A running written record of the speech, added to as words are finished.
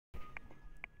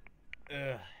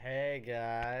Hey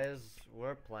guys,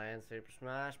 we're playing Super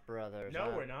Smash Brothers.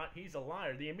 No, we're not. He's a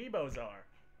liar. The Amiibos are.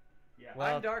 Yeah.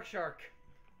 Well, I'm Dark Shark.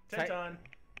 Tenton.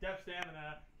 Def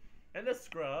Stamina. And the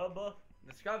Scrub.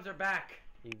 The Scrubs are back.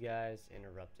 you guys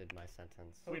interrupted my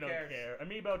sentence. Who We don't cares? care.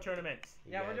 Amiibo tournaments.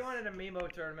 You Yeah, guys- we're doing an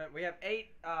Amiibo tournament. We have 8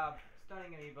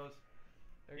 stunning Amiibos.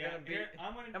 They're Yeah, gonna beat, here,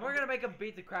 and we're gonna make them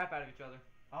beat the crap out of each other.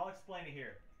 I'll explain it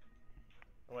here.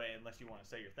 Wait, unless you want to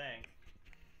say your thing.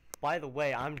 By the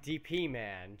way, I'm DP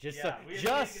man. Just Yeah, we so,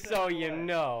 have just to get so that you away.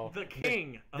 know, The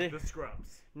king of The- the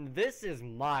Scrubs. this is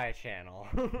my channel.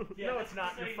 No, it's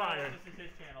not. You're fired. This is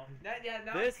his channel.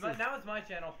 Now This is- now it's my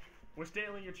channel. We're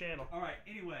stealing your channel. All right.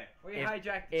 Anyway, We If-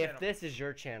 hijacked the If channel. this is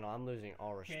your channel, I'm losing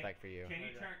all respect for you. can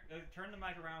you turn the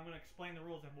mic around? I'm going to explain the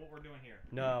rules of what we're doing here.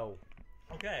 No.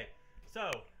 Okay. So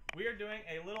we are doing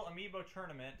a little Amiibo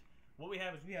tournament. What we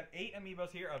have is we have 8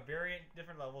 Amiibos here of variant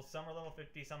different levels. Some are level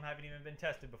 50, some haven't even been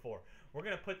tested before. We're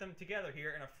going to put them together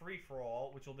here in a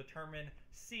free-for-all, which will determine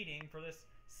seeding for this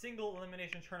single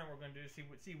elimination tournament we're going to do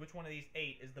to see which one of these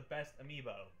 8 is the best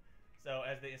Amiibo. So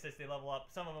as they level up,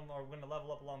 some of them are going to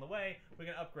level up along the way. We're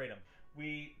going to upgrade them.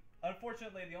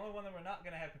 Unfortunately, the only one that we're not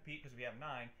going to have compete, because we have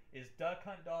 9, is Duck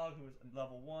Hunt Dog, who is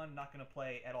level 1, not going to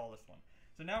play at all this one.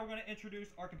 So now we're going to introduce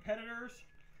our competitors.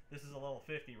 This is a level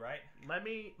 50, right? Let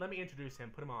me introduce him.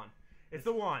 Put him on. It's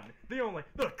the one, the only,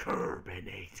 the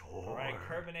Curbinator. All right,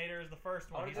 Curbinator is the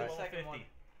first one. Oh, He's the a level second 50. one.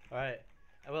 All right.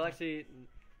 Well, actually,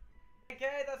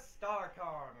 AKA the Star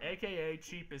Card. AKA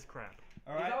cheap as crap.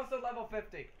 All He's right. also level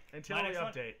 50. Until My we next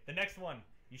one, update. the next one.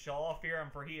 You shall all fear him,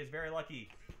 for he is very lucky.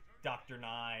 Dr.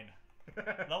 9.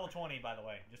 Level 20, by the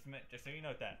way. Just so you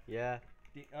note that. yeah.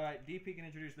 All right, DP can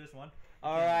introduce this one.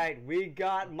 All right, we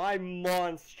got my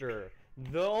monster,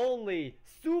 the only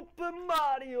Super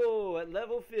Mario at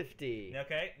level 50.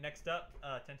 Okay, next up,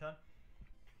 Tenton.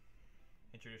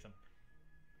 Introduce him.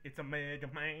 It's a Mega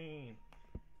Man.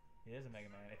 He is a Mega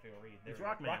Man, if you read. It's There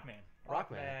we go. Rockman.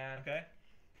 Rockman. Okay.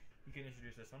 You can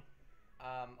introduce this one.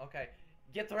 Okay.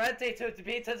 Get ready to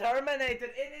be terminated.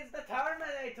 It is the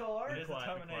Terminator. It is the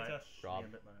Terminator. Rob.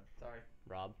 Sorry.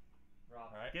 Rob. Rob.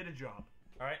 All right. Get a job.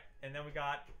 All right, and then we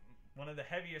got one of the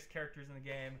heaviest characters in the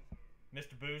game,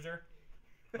 Mr. Boozer,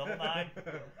 level 9.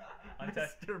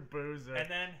 Untested. Mr. Boozer.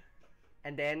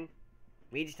 And then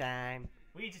Luigi time.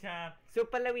 Luigi time.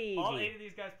 Super Luigi. All 8 of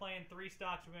these guys playing 3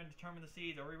 stocks. We're going to determine the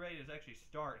seeds. Are we ready to actually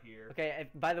start here? Okay,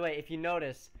 by the way, if you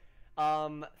notice,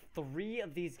 3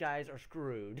 of these guys are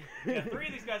screwed. Yeah, 3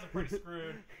 of these guys are pretty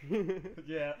screwed.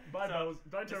 Yeah. Bye, So,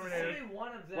 Bye, Terminator. Only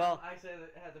one of them Well, I say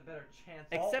that has a better chance.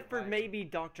 Except for of maybe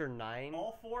Dr. 9.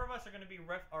 All 4 of us are going to be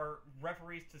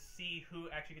referees to see who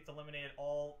actually gets eliminated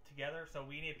all together. So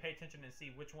we need to pay attention and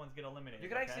see which ones get eliminated. You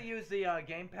can actually use the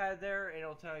gamepad there.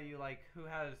 It'll tell you like who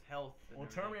has health. and Well,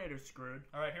 everything. Terminator's screwed.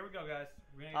 All right, here we go, guys.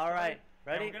 We're gonna get All started. right,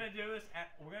 ready? And we're going to do this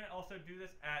we're going to also do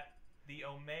this at the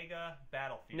Omega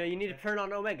Battlefield. No, you need to okay? turn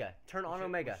on Omega. Turn on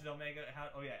Omega. Which is Omega.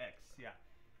 Oh yeah, X. Yeah,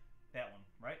 that one,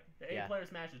 right? The Yeah. 8-player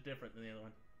Smash is different than the other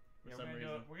one. For Yeah, some reason.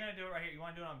 we're gonna do it right here. You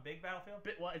want to do it on Big Battlefield?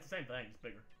 Well, it's the same thing. It's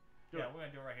bigger. Do Yeah, it. we're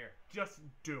gonna do it right here. Just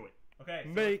do it. Okay. So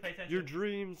Make let's pay attention. your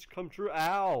dreams come true.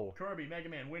 Ow. Kirby, Mega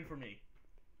Man, win for me.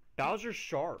 Bowser's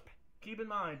sharp. Keep in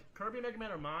mind, Kirby and Mega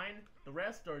Man are mine. The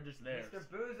rest are just theirs. Mr.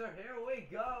 Boozer, here we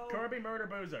go. Kirby, Murder,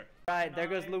 Boozer. All right, there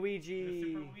goes 9, the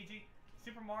Luigi. Super Luigi,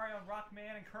 Super Mario,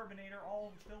 Rockman, and Curbinator,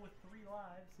 all still with 3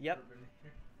 lives. Yep.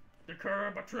 The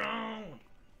Curbatron.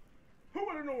 Who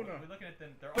would have known We're that? looking at them.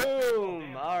 They're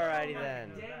Boom! all Alrighty Oh,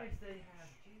 then. the damage they have.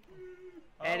 Jesus.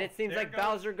 And it seems there like goes-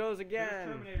 Bowser goes there's again.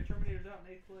 Terminator. Terminator's out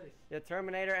in 8th place. The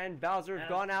Terminator and Bowser have Yes.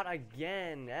 gone out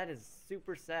again. That is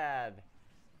super sad.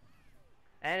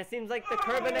 And it seems like the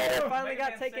Curbinator finally Mega got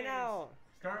Man taken saves. out.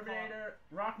 Terminator,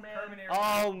 Rockman. Terminator. Oh,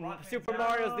 Rockman's Super gone.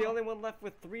 Mario's the only one left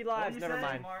with 3 lives. you Never say?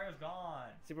 mind. Mario's gone.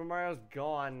 Super Mario's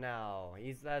gone now.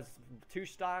 He has 2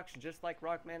 stocks, just like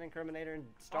Rockman and Terminator and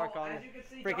Stark on as you can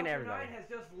see, freaking Dr. everybody. 9 has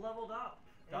just leveled up.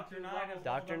 Dr. into 9 level- has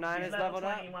Dr. 9 He's is leveled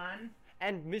up. 21.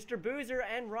 And Mr. Boozer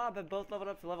and Rob have both leveled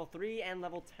up to level 3 and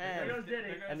level 10. There goes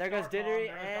Diddy. And there goes Diddy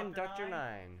Starcom, and there goes Dr.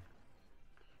 9.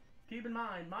 Keep in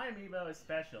mind, my Amiibo is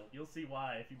special. You'll see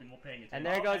why if you've been paying attention. And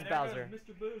there goes and Bowser.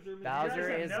 Mr. Boozer. You Bowser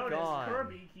guys have is noticed gone.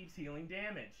 Kirby keeps healing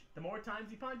damage. The more times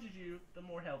he punches you, the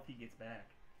more health he gets back.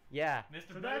 Yeah. Mr.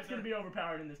 So Boozer. that's going to be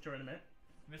overpowered in this tournament.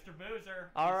 Mr. Boozer.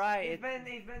 Alright.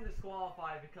 He's been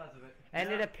disqualified because of it. And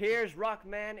Yeah. it appears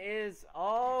Rockman is...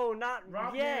 Oh, not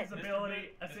yet. Rockman's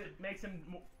ability makes him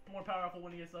more powerful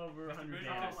when he gets over Mr. 100 Boozer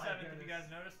damage. is my 7th. If you goodness. guys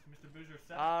noticed, Mr. Boozer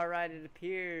 7th. Alright, it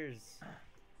appears.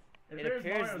 It appears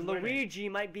Mario's winning. Luigi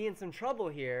might be in some trouble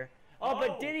here. Oh,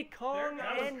 but Diddy Kong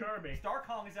there goes and... Kirby. Star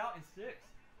Kong is out in 6th.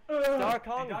 Star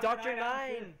Kong, And Dr. Nine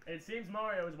Nine. It seems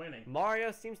Mario is winning.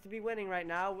 Mario seems to be winning right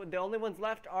now. The only ones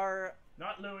left are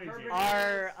Not Luigi.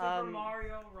 Our, Super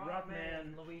Mario, Rockman,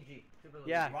 Rockman, Luigi. Super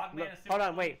Luigi. yeah. Rockman is Hold Super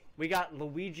on, wait. We got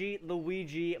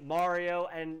Luigi, Mario,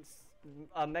 and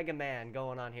Mega Man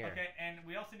going on here. Okay, and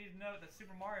we also need to note that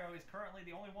Super Mario is currently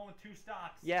the only one with 2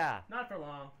 stocks. Yeah, Not for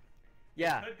long.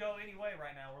 yeah. Could go any way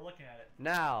right now. We're looking at it.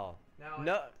 Now, Now,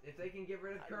 no. if they can get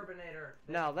rid of Turbinator,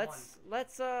 then Now it's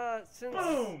let's since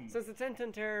Boom! since the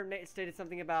Tintinter stated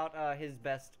something about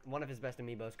one of his best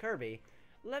amiibos, Kirby,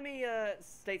 let me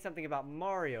state something about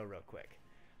Mario real quick.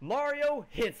 Mario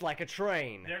hits like a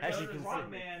train, There as goes you can see.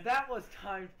 Rockman. That was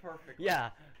timed perfectly.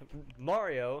 Yeah,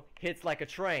 Mario hits like a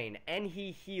train, and he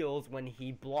heals when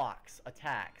he blocks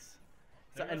attacks.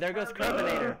 So, and there goes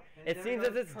Turbinator. And It there seems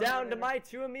goes as it's down to Turbinator. my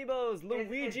 2 amiibos,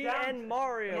 Luigi down and to-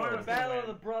 Mario. Mario's The battle gonna of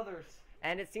the win. brothers.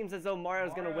 And it seems as though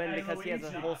Mario's gonna Mario win and because he has a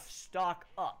Luigi. whole stock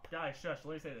up. Guys, shush.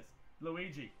 Let me say this.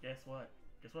 Luigi, guess what?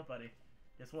 Guess what, buddy?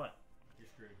 Guess what? You're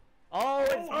screwed. Oh,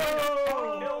 it's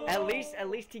Oh! At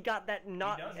least he got that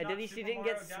not. He does At knock least he Super didn't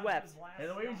Mario get down to swept. his last Hey,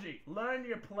 stock. Luigi, learn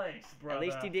your place, brother. At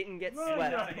least he didn't get Learn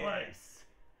swept. your place.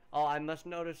 Oh, I must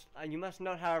notice. You must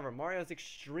note, however, Mario's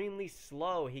extremely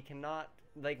slow. He cannot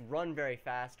like run very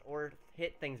fast or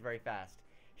hit things very fast.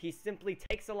 He simply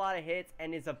takes a lot of hits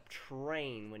and is a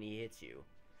train when he hits you.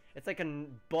 It's like a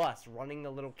bus running a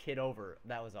little kid over.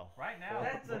 That was a Right now,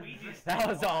 That's a- Luigi's that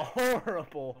was a alive.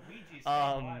 horrible. Luigi's um,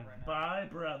 alive right now. Bye,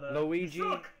 brother. Luigi. You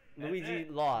suck. Luigi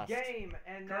it. lost. Game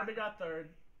and now Kirby got third.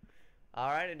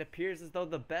 Alright, it appears as though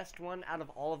the best one out of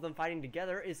all of them fighting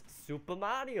together is Super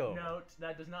Mario. Note,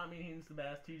 that does not mean he's the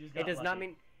best. He just got It does not lucky.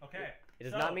 mean Okay. it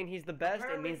does so, not mean he's the best. It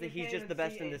apparently means that he he's can't just the even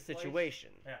best see in this 8th place. situation.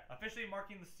 Yeah, officially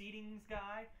marking the seedings,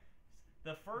 guy.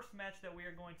 The first match that we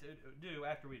are going to do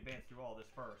after we advance through all this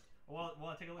first. Well,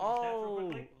 want to take a look at the stats real Oh,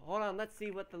 quickly? hold on. Let's see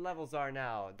what the levels are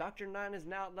now. Dr. Nine is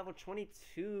now at level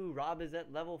 22. Rob is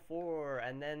at level 4.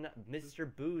 And then Mr.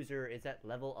 Boozer is at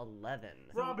level 11.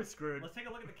 Rob is screwed. Let's take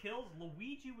a look at the kills.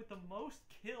 Luigi with the most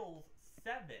kills,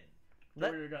 7.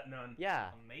 Let- Kirby got none. Yeah.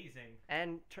 Amazing.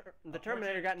 And the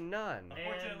Terminator got none.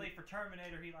 Unfortunately for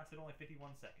Terminator, he lasted only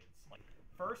 51 seconds. Like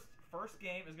first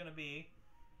game is going to be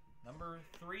number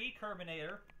 3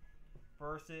 Kerbinator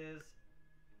versus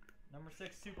number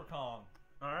 6 Super Kong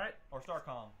All right, or Star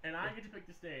Kong. and I get to pick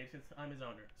the stage since I'm his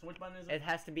owner. So which button is it? It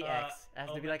has to be X. It has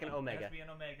to be like an It Omega. has to be an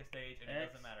Omega stage, and it X.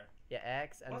 doesn't matter. Yeah,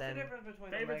 X. And what's then the difference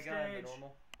between favorite Omega and the stage?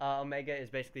 normal? Omega is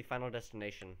basically Final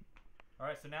Destination. All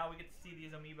right, so now we get to see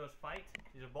these Amiibos fight.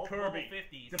 These are both Kirby. level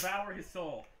 50s. Devour his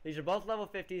soul. These are both level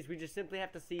 50s. We just simply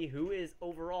have to see who is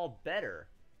overall better.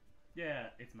 Yeah,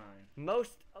 it's mine.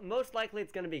 Most likely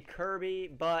it's going to be Kirby,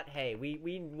 but hey,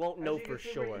 we won't know As you for can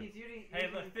see, sure. he's using- Hey,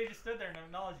 using- look, they just stood there and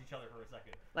acknowledged each other for a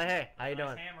second. Like, hey, how you Nice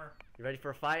doing? hammer. You ready for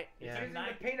a fight? It's Yeah. a using the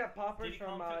 90 peanut poppers Diddy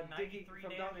from Kong took Donkey 93 from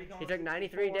damage. Donkey Kong. He took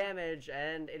 93 64. damage,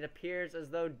 and it appears as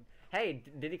though, hey,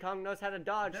 Diddy Kong knows how to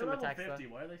dodge They're some level attacks 50.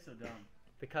 though, Why are they so dumb?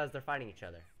 because they're fighting each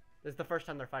other. This is the first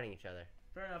time they're fighting each other.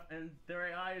 Fair enough, and their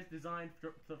AI is designed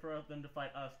for them to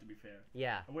fight us, to be fair.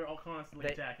 Yeah, And we're all constantly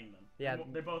They- attacking them. yeah.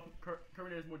 They're both,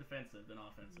 Kirby is more defensive than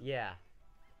offensive. yeah.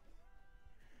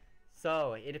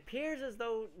 So it appears as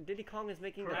though Diddy Kong is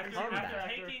making the Correct. comeback. After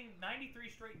taking 93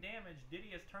 straight damage, Diddy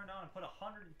has turned on and put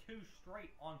 102 straight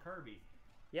on Kirby.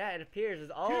 Yeah, it appears as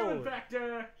Healing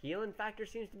factor! healing factor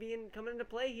seems to be coming into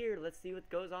play here. Let's see what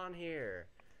goes on here.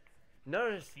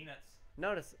 Notice,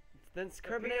 Peanuts. since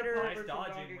peanut Kerbinator. butter Nice from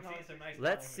dodging. Donkey We're Kong seeing some nice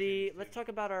Let's dodging see. with Let's these talk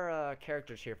about our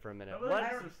characters here for a minute. That was What?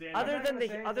 also standard. Other I'm than not the-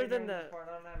 gonna say other anything than during the- this part,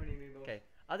 I don't have any Amiibos. Okay.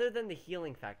 Other than the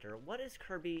healing factor, what is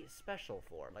Kirby special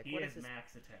for? Like, He what has is his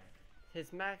max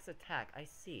attack. max attack? I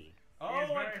see. Oh, He is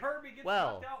and very- Kirby gets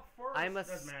Well, knocked out first. I must-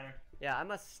 Doesn't matter. Yeah, I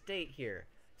must state here,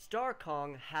 Star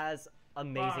Kong has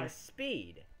amazing Bye.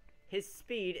 speed. His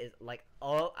speed is like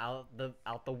out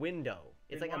the window.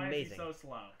 It's Then like why amazing. Is he so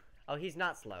slow? Oh, he's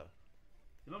not slow.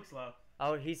 He looks slow.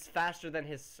 Oh, he's faster than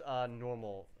his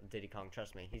normal Diddy Kong.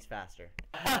 Trust me, he's faster.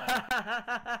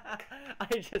 I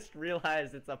just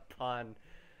realized it's a pun.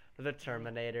 The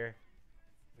Terminator.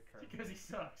 The Kirby. Because he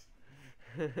sucks.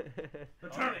 Oh, The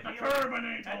healing.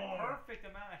 Terminator! At perfect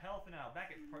amount of health now.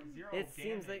 Back at 0 It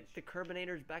seems like the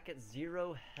Kerbinator's back at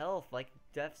 0 health, like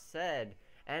Def said.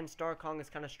 And Star Kong is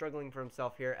kind of struggling for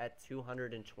himself here at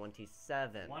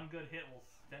 227. One good hit will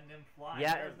send him flying.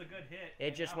 Yeah, There's the good hit. It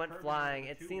And just now went Kirby's flying.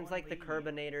 with It a seems 2-1 like the lead.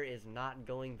 Kerbinator is not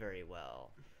going very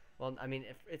well. Well, I mean,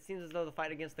 it seems as though the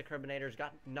fight against the Kerbinator's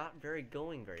got not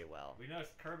going very well. We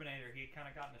noticed Kerbinator. He kind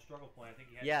of got in a struggle point. I think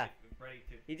he had Yeah. to get ready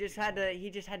to. He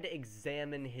just had to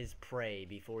examine his prey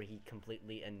before he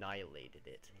completely annihilated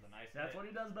it. It was a nice That's hit. what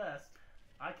he does best.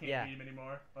 I can't Yeah. beat him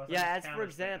anymore. Unless I Yeah, just as for counter-spam him.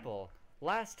 example,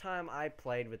 last time I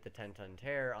played with the 10-ton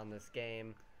tear on this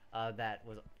game, that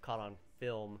was caught on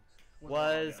film,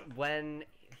 was when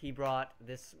he brought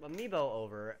this amiibo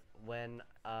over when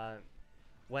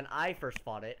I first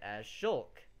fought it as Shulk.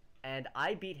 And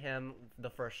I beat him the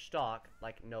first stock,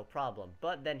 like, no problem.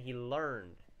 But then he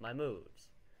learned my moves.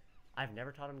 I've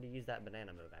never taught him to use that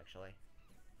banana move, actually.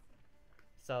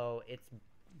 So, it's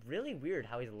really weird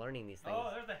how he's learning these things. Oh,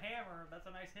 there's a hammer. That's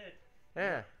a nice hit.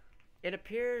 Yeah. It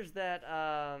appears that,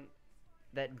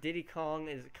 that Diddy Kong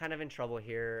is kind of in trouble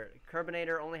here.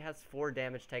 Curbinator only has 4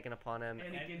 damage taken upon him.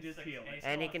 And he can just heal it.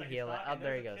 And he can heal it. Oh,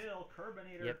 there he goes.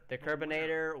 Yep, the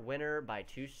Curbinator winner by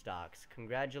 2 stocks.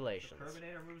 Congratulations. The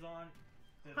Curbinator moves on.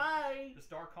 Hi! The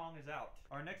Star Kong is out.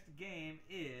 Our next game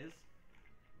is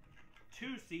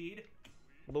 2 seed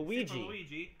Luigi. Super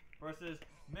Luigi versus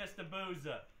Mr.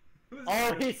 Boozer.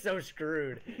 Oh, he's so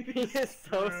screwed. He is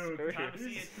so screwed. Time to see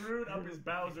He's it. screwed up his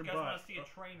Bowser If you guys butt. want to see a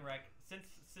train wreck, since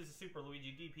this is Super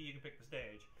Luigi DP, you can pick the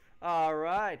stage.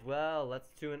 Alright, well,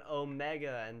 let's do an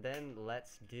Omega, and then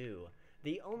let's do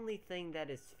the only thing that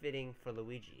is fitting for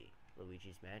Luigi.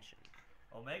 Luigi's Mansion.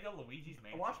 Omega Luigi's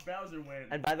Mansion. Watch Bowser win.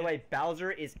 And by the way,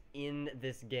 Bowser is in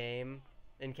this game,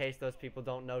 in case those people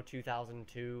don't know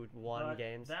 2002-1 But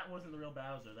games. that wasn't the real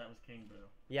Bowser. That was King Boo.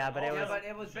 Yeah, but it Yeah, was... but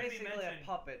it was should be basically a mentioned.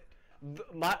 puppet.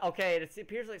 Okay, it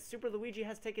appears like Super Luigi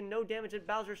has taken no damage, and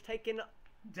Bowser's taken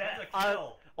That's Death. a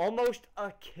kill. almost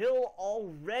a kill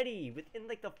already within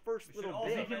like the first We should little also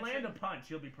If he bit. can land a punch,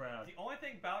 he'll be proud. The only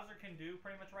thing Bowser can do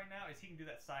pretty much right now is he can do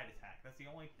that side attack. That's the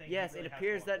only thing. Yes, he really it has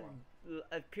appears going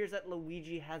that for him.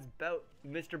 Luigi has bout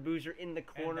Mr. Boozer in the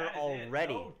And corner that is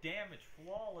already. It. No damage,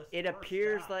 flawless. It first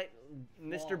appears stop. like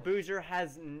Mr. Flawless. Boozer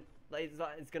has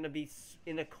it's gonna be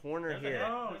in a corner There's the here. hit.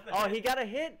 Oh. There's the Oh, hit. he got a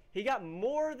hit. He got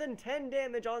more than 10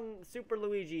 damage on Super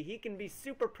Luigi. He can be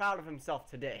super proud of himself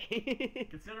today.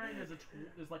 Considering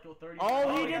there's like a 30.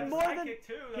 Oh, he he did got more a than- sidekick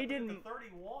too. he That did- put it to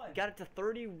 31. Got it to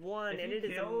 31, If and he it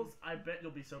is kills, I bet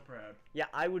you'll be so proud. yeah.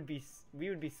 We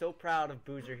would be so proud of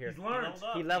Boozer here. He's learned.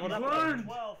 He leveled He's up. learned.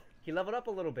 12. He leveled up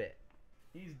a little bit.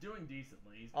 He's doing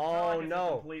decently. He's Oh, not like it's a no.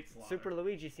 complete slaughter. Super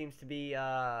Luigi seems to be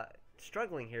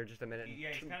struggling here just a minute. Yeah,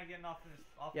 he's kind of getting off his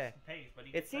Yeah. pace, but he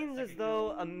It gets that seems as second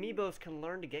though kill. Amiibos can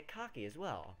learn to get cocky as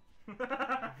well.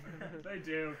 They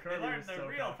do. They Kirby learned was the so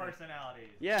real cocky. personalities.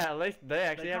 Yeah, at least they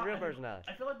actually They have co- real personality.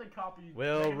 I feel like they copy.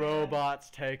 Will Mega Man. robots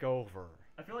take over?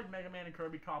 I feel like Mega Man and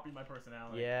Kirby copied my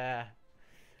personality. Yeah.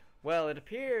 Well, it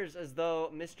appears as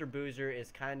though Mr. Boozer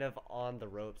is kind of on the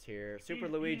ropes here. Super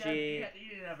Luigi. He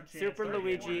didn't have a chance. Super 31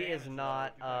 Luigi damage. is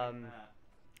not, Do better than that.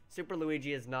 Super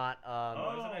Luigi is not Oh, it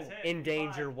was a nice hit. in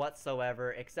danger 55.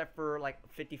 whatsoever, except for like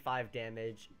 55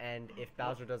 damage, and if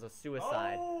Bowser does a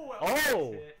suicide. Oh,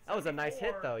 Oh, hit. that was a nice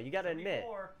hit, 74. though. You gotta admit.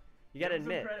 74. You gotta Give him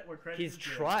some admit, credit where credit he's is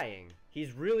due. trying.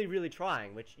 He's really, really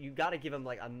trying, which you gotta give him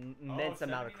like an immense Oh,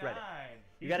 amount of credit. 79.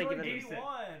 You gotta doing give him. decent.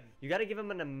 81. You gotta give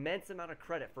him an immense amount of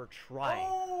credit for trying.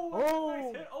 Oh, that's a Oh.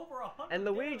 nice hit. Over 100 And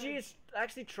Luigi damage. is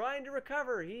actually trying to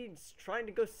recover. He's trying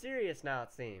to go serious now,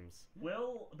 it seems.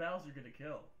 Will Bowser get a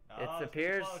kill? It Oh, it's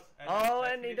appears- close. oh,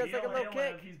 that's and he gonna does be like a the little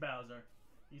only- kick. He's Bowser.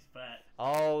 He's fat.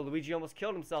 Oh, Luigi almost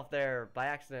killed himself there by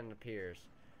accident, it appears.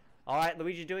 Alright,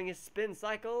 Luigi doing his spin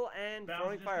cycle and Bowser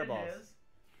throwing just did fireballs. his.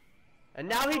 And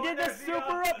now he Oh, did the there's super up,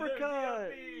 there's the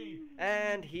uppercut! uppy.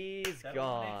 And he's That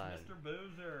gone. eliminates Mr.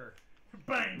 Boozer.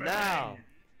 Bang, bang.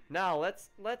 Now let's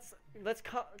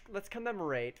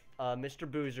commemorate Mr.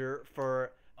 Boozer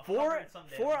for 100 some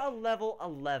for damage. a level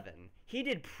 11. He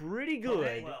did pretty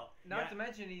Okay, good. well, Not yeah, to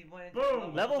mention he went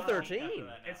Boom. Level 13 13. after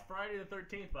that now. It's Friday the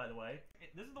 13th, by the way.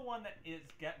 This is the one that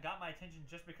got my attention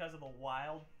just because of the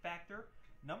wild factor.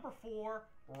 Number 4,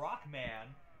 Rockman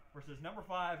versus number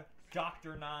 5,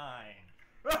 Dr. 9.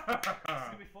 It's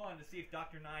gonna be fun to see if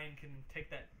Dr. 9 can take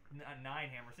that 9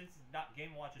 hammer. Since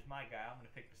Game Watch is my guy, I'm gonna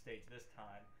pick the stage this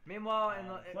time. Meanwhile, in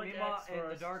Click the X in the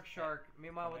first. Dark Shark,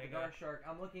 meanwhile with the Omega. Dark Shark,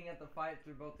 I'm looking at the fight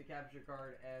through both the capture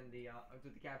card and the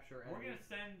through the capture and We're gonna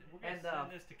send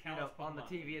this to you Callus know, on the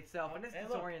TV itself, and it's And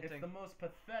look, disorienting. it's the most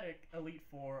pathetic Elite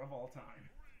Four of all time.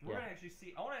 We're Yeah. gonna actually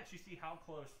see. I want to actually see how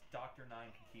close Dr.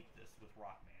 9 can keep this with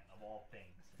Rockman of all things.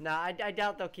 Nah, I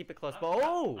doubt they'll keep it close. But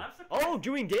I'm surprised.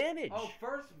 doing damage. Oh,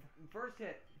 first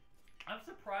hit. I'm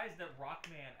surprised that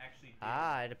Rockman actually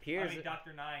did. It appears. I mean,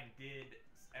 Dr. 9 did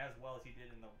as well as he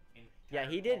did in the. Yeah,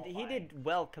 he did. He did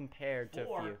well compared to a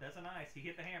 4. few. That's a nice. He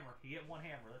hit the hammer. He hit one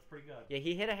hammer. That's pretty good. Yeah,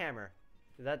 he hit a hammer.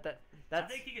 I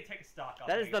That's think he could take a stock off.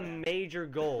 that is the Mega Man. major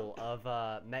goal of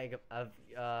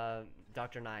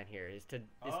Dr. 9 here is to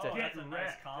Oh, Get that's a nice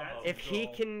wrecked. combo. That's- if he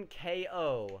goal. can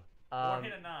KO or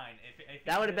hit a 9. If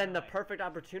That would have hit a been the 9. perfect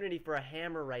opportunity for a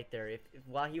hammer right there. If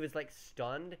while he was like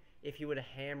stunned, if he would have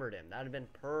hammered him, that would have been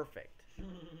perfect.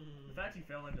 The fact he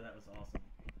fell into that was awesome.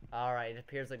 All right, it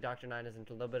appears like Dr. Nine is in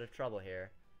a little bit of trouble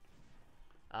here.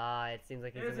 It seems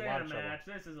like he's This in a lot ain't of a trouble. match.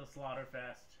 This is a slaughter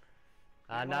fest.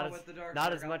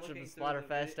 Not as much of a slaughter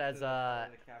fest as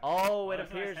Oh, it that's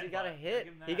a appears nice he got a headbutt. hit.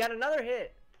 Give him He that. got another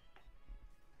hit.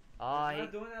 He's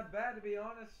not doing that bad, to be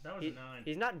honest. That was a 9.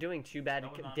 He's not doing too bad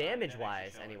That was not damage bad. wise.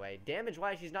 Actually, Anyway, damage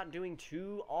wise, he's not doing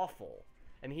too awful.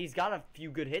 I mean, he's got a few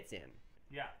good hits in.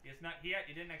 Yeah, it's not.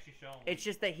 It didn't actually show him. It's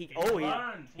just that He's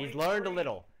he's learned a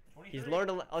little. 23. He's learned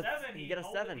a little. Oh, 7. he got a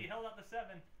 7. He held up the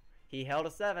 7. He held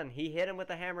a 7. He hit him with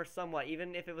a hammer somewhat,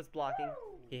 even if it was blocking.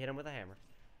 He hit him with a hammer.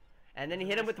 And then he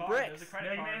hit him with the bricks.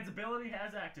 Mega Man's ability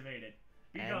has activated.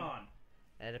 Be And- gone.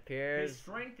 And it His appears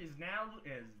strength is now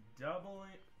doubling.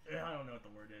 I don't know what the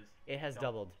word is. it has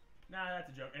doubled. Nah, that's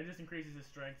a joke. It just increases his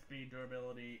strength, speed,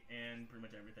 durability, and pretty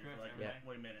much everything for like Yeah.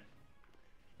 wait a minute.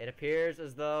 It appears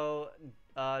as though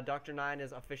Dr. Nine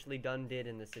is officially done did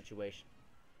in this situation.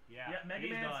 Yeah, Yeah, Mega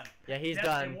he's Man's done. Yeah, he's It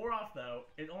done. wore off though.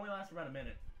 It only lasts for about a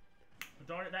minute. But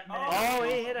darn it, that minute. Oh,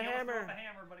 he hit a almost hammer. threw up a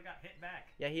hammer, but it got hit back.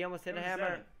 Yeah, he almost hit It a was hammer.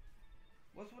 7.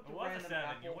 What's with It the was a random 7.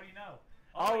 apple? What do you know?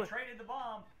 Oh. Oh, he traded the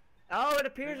bomb. Oh, it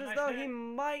appears There's a as nice though hit. he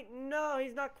might. No,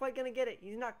 he's not quite gonna get it.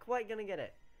 He's not quite gonna get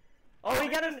it. Oh, he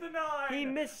got missed a. the 9. He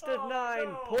missed a Oh, 9.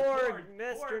 no. Poor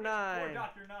Mr. Poor 9.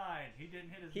 Dr. 9. He didn't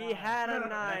hit his 9. He had a That's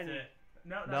 9. it.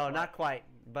 No, not quite.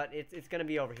 But it's gonna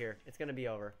be over here. It's gonna be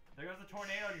over. There goes the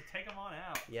tornado to take him on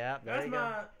out. Yeah, there That's you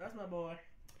go. my boy.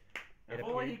 It If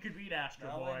only appeared- he could beat Astro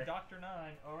Now Boy. then, Dr.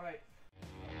 9. All right.